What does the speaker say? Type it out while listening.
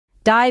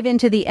Dive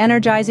into the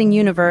energizing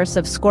universe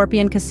of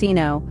Scorpion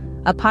Casino,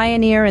 a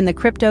pioneer in the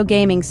crypto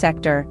gaming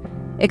sector.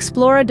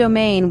 Explore a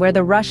domain where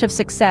the rush of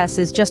success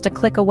is just a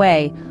click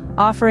away,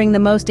 offering the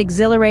most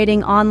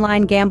exhilarating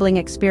online gambling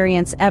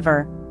experience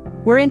ever.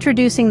 We're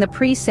introducing the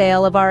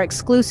pre-sale of our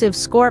exclusive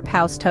SCORP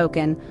House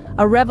token,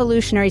 a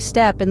revolutionary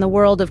step in the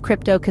world of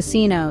crypto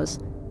casinos.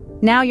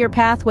 Now your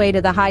pathway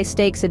to the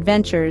high-stakes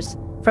adventures,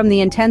 from the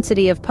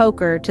intensity of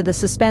poker to the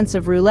suspense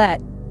of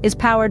roulette, is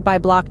powered by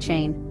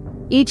blockchain.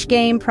 Each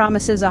game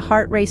promises a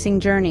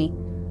heart-racing journey.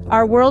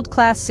 Our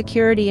world-class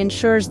security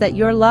ensures that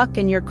your luck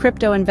and your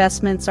crypto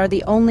investments are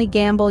the only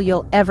gamble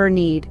you'll ever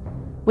need.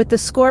 With the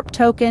SCORP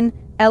token,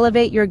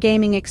 elevate your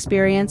gaming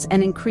experience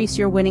and increase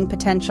your winning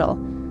potential.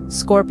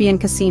 Scorpion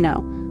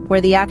Casino,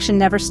 where the action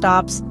never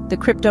stops, the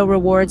crypto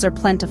rewards are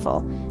plentiful,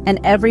 and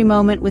every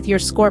moment with your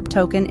SCORP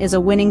token is a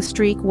winning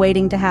streak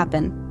waiting to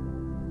happen.